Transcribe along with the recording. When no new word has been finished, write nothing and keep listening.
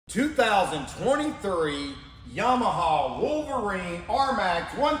2023 Yamaha Wolverine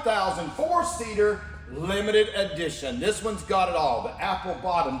Rmax 1000 4-seater limited edition. This one's got it all. The apple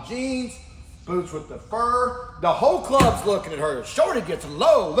bottom jeans, boots with the fur. The whole club's looking at her. Shorty gets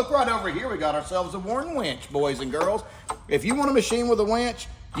low. Look right over here. We got ourselves a Warren winch, boys and girls. If you want a machine with a winch,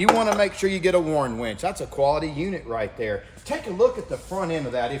 you want to make sure you get a Warren winch. That's a quality unit right there. Take a look at the front end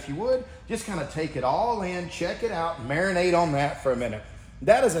of that. If you would, just kind of take it all in, check it out, marinate on that for a minute.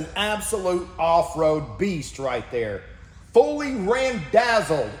 That is an absolute off-road beast right there. Fully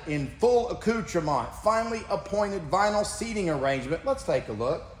randazzled in full accoutrement. Finely appointed vinyl seating arrangement. Let's take a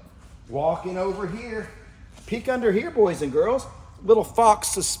look. Walking over here. Peek under here, boys and girls. Little Fox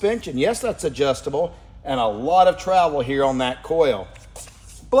suspension. Yes, that's adjustable. And a lot of travel here on that coil.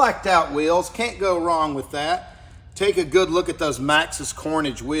 Blacked out wheels. Can't go wrong with that. Take a good look at those Maxxis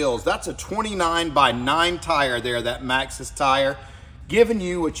Cornage wheels. That's a 29x9 tire there, that Maxxis tire. Giving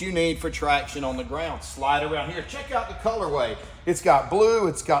you what you need for traction on the ground. Slide around here. Check out the colorway. It's got blue.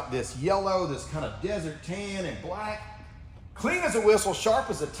 It's got this yellow, this kind of desert tan and black. Clean as a whistle, sharp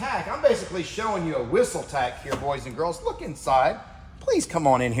as a tack. I'm basically showing you a whistle tack here, boys and girls. Look inside. Please come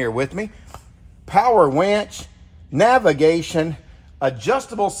on in here with me. Power winch, navigation,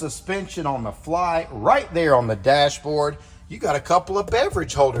 adjustable suspension on the fly, right there on the dashboard. You got a couple of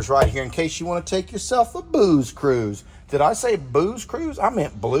beverage holders right here in case you want to take yourself a booze cruise. Did I say booze cruise? I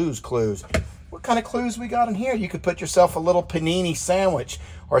meant blues clues. What kind of clues we got in here? You could put yourself a little panini sandwich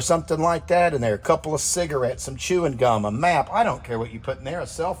or something like that in there. A couple of cigarettes, some chewing gum, a map. I don't care what you put in there, a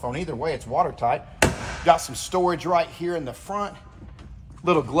cell phone. Either way, it's watertight. Got some storage right here in the front.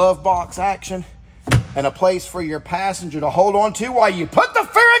 Little glove box action. And a place for your passenger to hold on to while you put the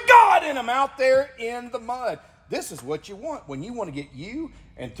fear of God in them out there in the mud. This is what you want when you want to get you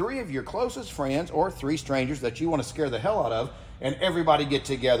and 3 of your closest friends or 3 strangers that you want to scare the hell out of and everybody get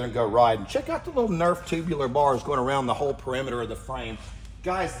together and go riding. Check out the little Nerf tubular bars going around the whole perimeter of the frame.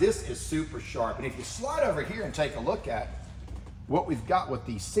 Guys, this is super sharp. And if you slide over here and take a look at what we've got with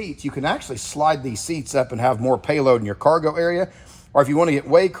these seats, you can actually slide these seats up and have more payload in your cargo area. Or if you want to get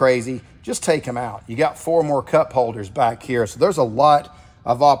way crazy, just take them out. You got 4 more cup holders back here. So there's a lot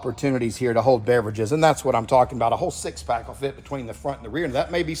of opportunities here to hold beverages, and that's what I'm talking about. A whole 6-pack will fit between the front and the rear, and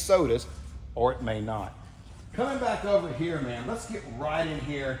that may be sodas, or it may not. Coming back over here, man, let's get right in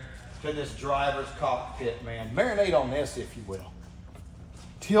here to this driver's cockpit, man. Marinate on this, if you will.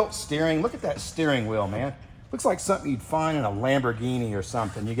 Tilt steering. Look at that steering wheel, man. Looks like something you'd find in a Lamborghini or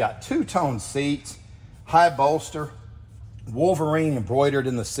something. You got 2-tone seats, high bolster, Wolverine embroidered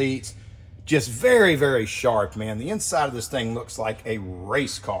in the seats. Just very, very sharp, man. The inside of this thing looks like a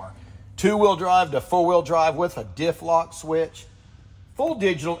race car. 2-wheel drive to 4-wheel drive with a diff lock switch. Full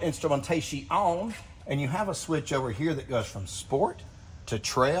digital instrumentation on. And you have a switch over here that goes from sport to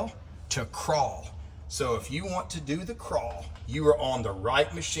trail to crawl. So if you want to do the crawl, you are on the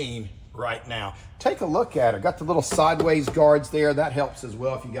right machine right now. Take a look at it. Got the little sideways guards there. That helps as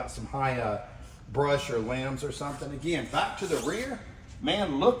well if you got some high brush or limbs or something. Again, back to the rear.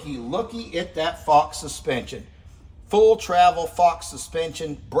 Man, looky at that Fox suspension. Full travel Fox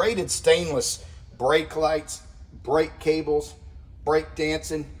suspension, braided stainless brake lights, brake cables, brake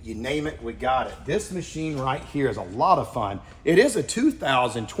dancing, you name it, we got it. This machine right here is a lot of fun. It is a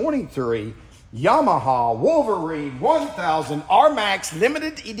 2023 Yamaha Wolverine 1000 Rmax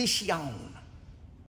limited edition.